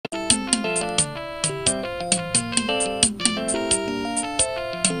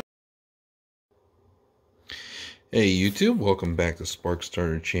Hey YouTube, welcome back to Spark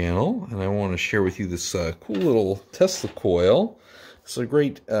Starter channel, and I want to share with you this cool little Tesla coil. It's a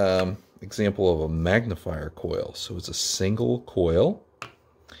great example of a magnifier coil. So it's a single coil,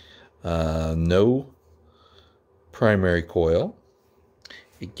 no primary coil.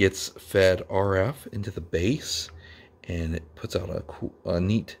 It gets fed RF into the base, and it puts out a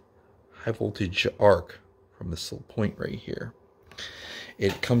neat high voltage arc from this little point right here.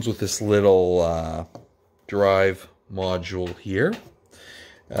 It comes with this little drive module here.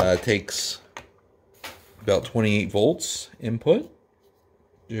 It takes about 28 volts input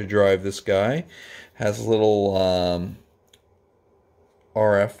to drive this guy. Has a little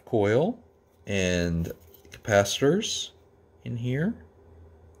RF coil and capacitors in here.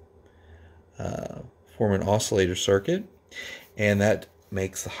 Form an oscillator circuit, and that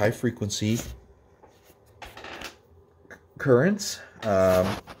makes the high frequency currents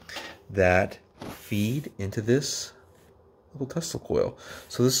that feed into this little Tesla coil.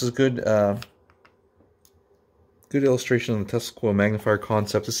 So this is a good illustration of the Tesla coil magnifier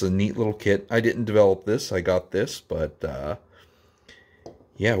concept. This is a neat little kit. I didn't develop this, I got this, but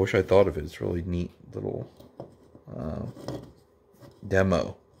yeah, I wish I thought of it. It's a really neat little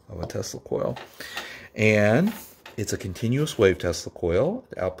demo of a Tesla coil. And it's a continuous wave Tesla coil.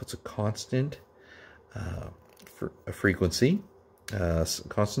 It outputs a constant frequency,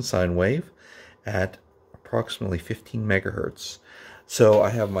 constant sine wave at approximately 15 megahertz. So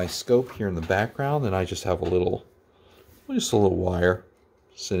I have my scope here in the background, and I just have just a little wire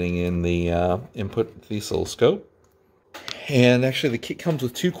sitting in the input to the oscilloscope. And actually the kit comes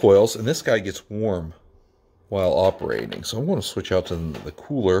with two coils, and this guy gets warm while operating. So I'm going to switch out to the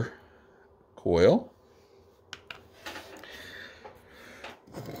cooler coil.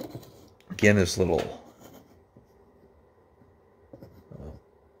 Again, this little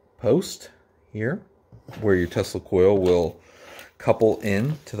post here where your Tesla coil will couple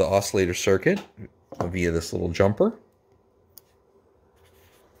in to the oscillator circuit via this little jumper.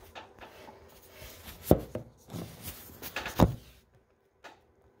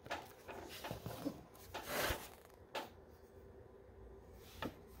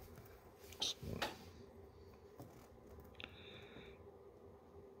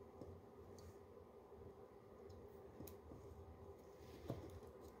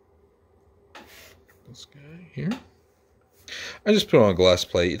 This guy here. I just put it on a glass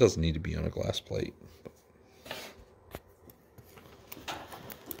plate. It doesn't need to be on a glass plate.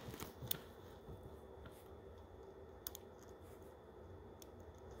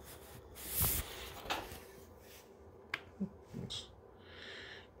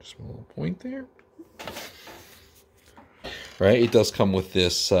 Just a little point there. Right, it does come with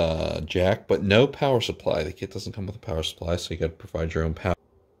this jack, but no power supply. The kit doesn't come with a power supply, so you got to provide your own power.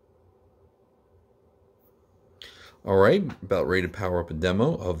 Alright, about ready to power up a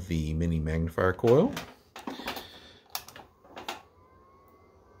demo of the mini magnifier coil.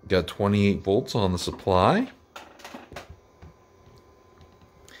 Got 28 volts on the supply.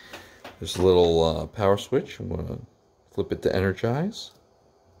 There's a little power switch. I'm going to flip it to energize.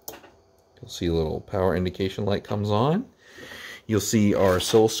 You'll see a little power indication light comes on. You'll see our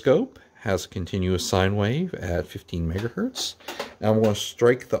oscilloscope has a continuous sine wave at 15 megahertz. Now I'm going to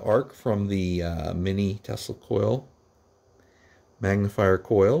strike the arc from the mini Tesla coil magnifier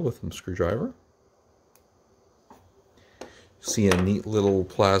coil with a screwdriver. See a neat little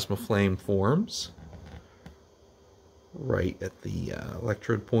plasma flame forms right at the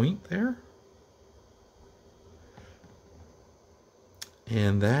electrode point there.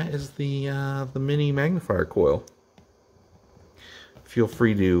 And that is the mini magnifier coil. Feel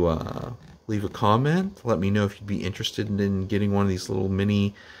free to leave a comment. Let me know if you'd be interested in getting one of these little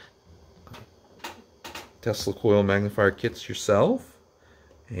mini Tesla coil magnifier kits yourself.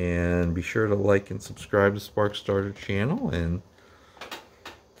 And be sure to like and subscribe to Spark Starter channel. And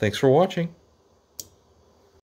thanks for watching.